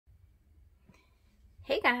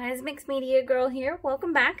Hey guys, Mixed Media Girl here.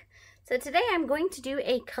 Welcome back. So today I'm going to do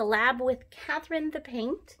a collab with Catherine the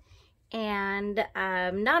Paint. And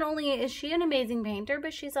not only is she an amazing painter,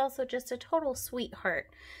 but she's also just a total sweetheart.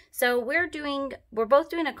 So we're both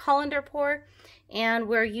doing a colander pour, and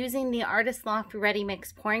we're using the Artist Loft Ready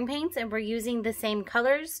Mix pouring paints, and we're using the same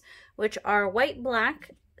colors, which are white, black,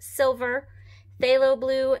 silver, phthalo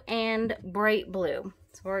blue, and bright blue.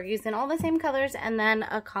 So we're using all the same colors and then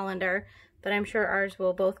a colander, but I'm sure ours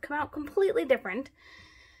will both come out completely different.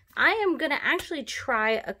 I am going to actually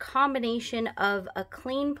try a combination of a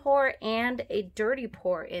clean pour and a dirty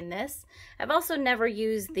pour in this. I've also never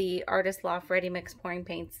used the Artist Loft Ready Mix pouring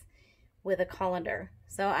paints with a colander.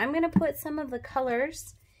 So I'm going to put some of the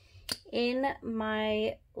colors in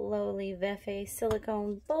my lowly Vefe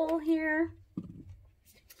silicone bowl here.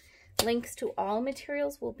 Links to all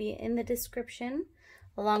materials will be in the description,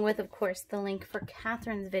 along with, of course, the link for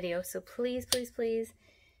Catherine's video. So please, please, please,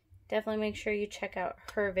 definitely make sure you check out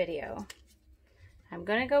her video. I'm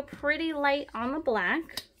going to go pretty light on the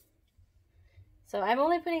black. So I'm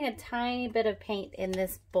only putting a tiny bit of paint in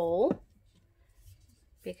this bowl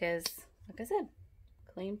because, like I said,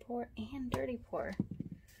 clean pour and dirty pour.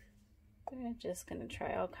 We're just going to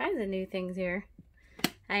try all kinds of new things here.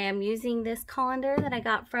 I am using this colander that I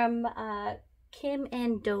got from Kim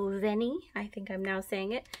and Doveni. I think I'm now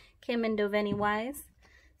saying it. Kim and Doveni Wise.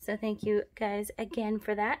 So thank you guys again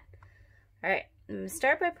for that. Alright, I'm going to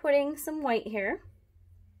start by putting some white here.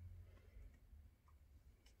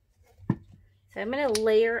 So I'm going to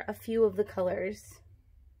layer a few of the colors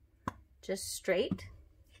just straight.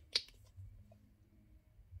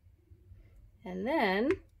 And then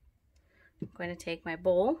I'm going to take my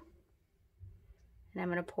bowl and I'm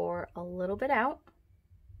going to pour a little bit out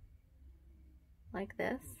like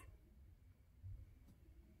this.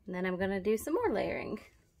 And then I'm going to do some more layering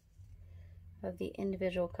of the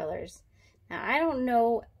individual colors. Now, I don't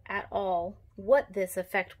know at all what this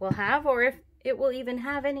effect will have, or if it will even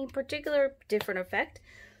have any particular different effect,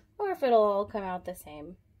 or if it'll all come out the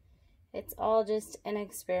same. It's all just an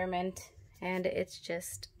experiment, and it's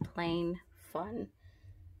just plain fun.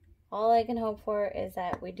 All I can hope for is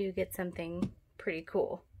that we do get something pretty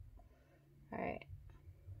cool. All right,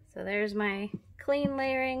 so there's my clean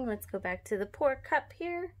layering. Let's go back to the pour cup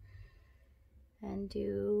here and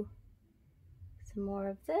do some more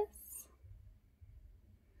of this.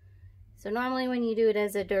 So normally when you do it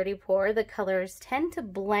as a dirty pour, the colors tend to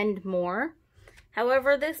blend more.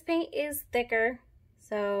 However, this paint is thicker,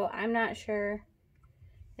 so I'm not sure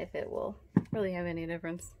if it will really have any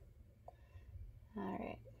difference. All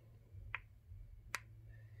right.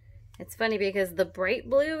 It's funny because the bright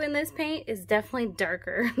blue in this paint is definitely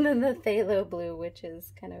darker than the phthalo blue, which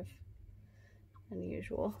is kind of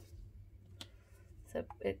unusual. So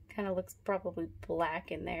it kind of looks probably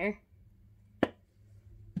black in there.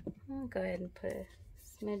 I'll go ahead and put a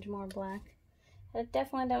smidge more black. I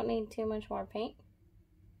definitely don't need too much more paint.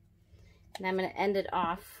 And I'm going to end it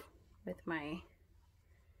off with my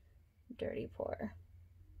dirty pour.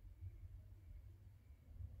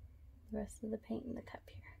 The rest of the paint in the cup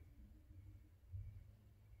here.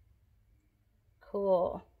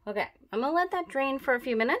 Cool. Okay, I'm going to let that drain for a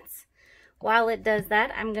few minutes. While it does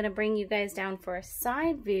that, I'm going to bring you guys down for a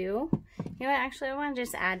side view. You know what, actually, I want to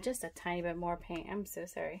just add just a tiny bit more paint. I'm so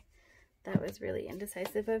sorry. That was really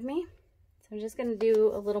indecisive of me. So I'm just going to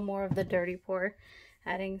do a little more of the dirty pour,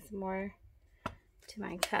 adding some more to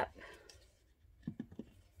my cup.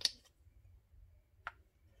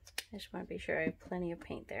 I just want to be sure I have plenty of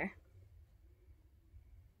paint there.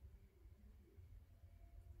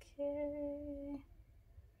 Okay.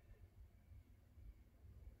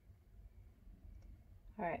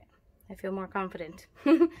 All right, I feel more confident.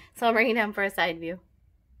 So I'll bring it down for a side view.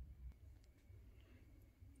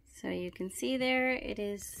 So you can see there, it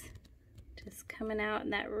is just coming out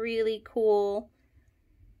in that really cool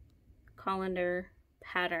colander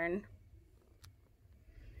pattern.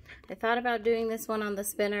 I thought about doing this one on the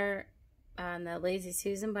spinner on the Lazy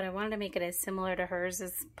Susan, but I wanted to make it as similar to hers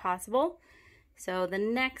as possible. So the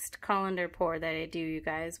next colander pour that I do, you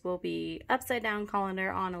guys, will be upside down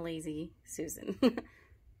colander on a Lazy Susan.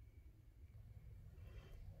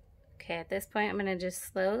 Okay, at this point I'm going to just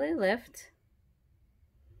slowly lift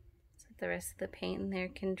so the rest of the paint in there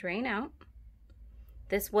can drain out.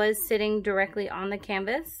 This was sitting directly on the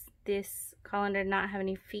canvas. This colander did not have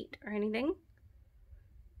any feet or anything.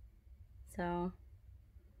 So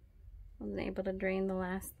I wasn't able to drain the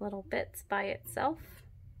last little bits by itself.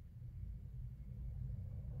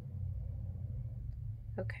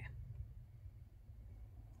 Okay.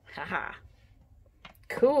 Haha.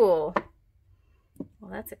 Cool. Well,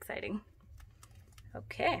 that's exciting.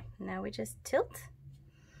 Okay, now we just tilt.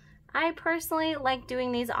 I personally like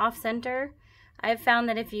doing these off center. I've found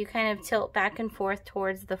that if you kind of tilt back and forth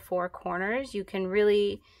towards the four corners, you can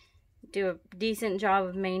really do a decent job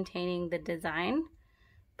of maintaining the design,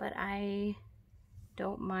 but I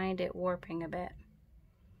don't mind it warping a bit.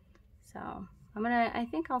 So I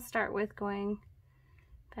think I'll start with going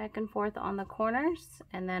back and forth on the corners,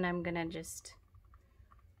 and then I'm gonna just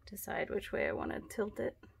decide which way I want to tilt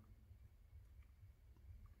it.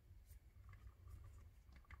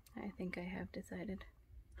 I think I have decided.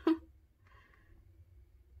 I'm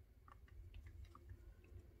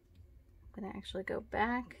gonna actually go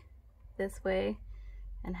back this way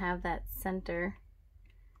and have that center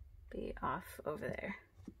be off over there.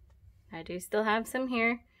 I do still have some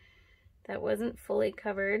here that wasn't fully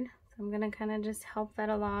covered, so I'm gonna kind of just help that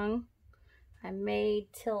along. I may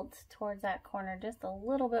tilt towards that corner just a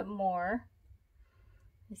little bit more.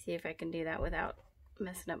 Let me see if I can do that without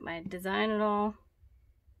messing up my design at all.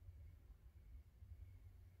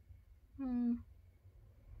 It's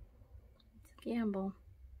a gamble.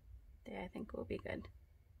 Yeah, I think we'll be good.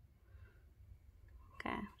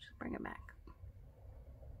 Okay, just bring it back.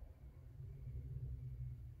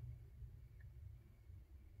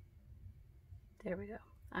 There we go.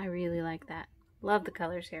 I really like that. Love the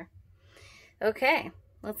colors here. Okay,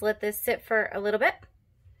 let's let this sit for a little bit.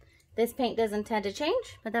 This paint doesn't tend to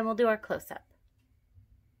change, but then we'll do our close-up.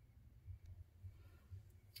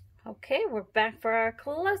 Okay, we're back for our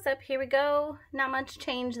close-up. Here we go. Not much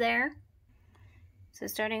change there. So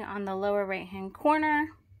starting on the lower right-hand corner,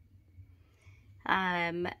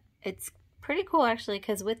 it's pretty cool actually,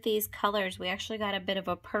 because with these colors, we actually got a bit of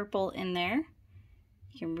a purple in there.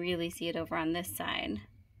 You can really see it over on this side.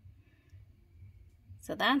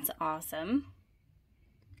 So that's awesome.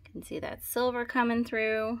 You can see that silver coming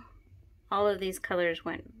through. All of these colors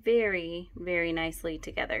went very, very nicely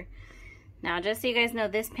together. Now, just so you guys know,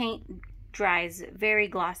 this paint dries very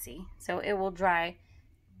glossy, so it will dry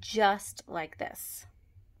just like this.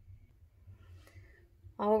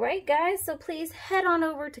 All right, guys, so please head on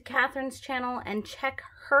over to Catherine's channel and check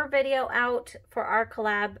her video out for our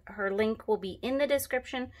collab. Her link will be in the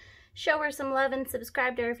description. Show her some love and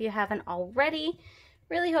subscribe to her if you haven't already.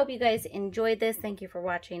 Really hope you guys enjoyed this. Thank you for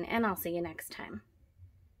watching, and I'll see you next time.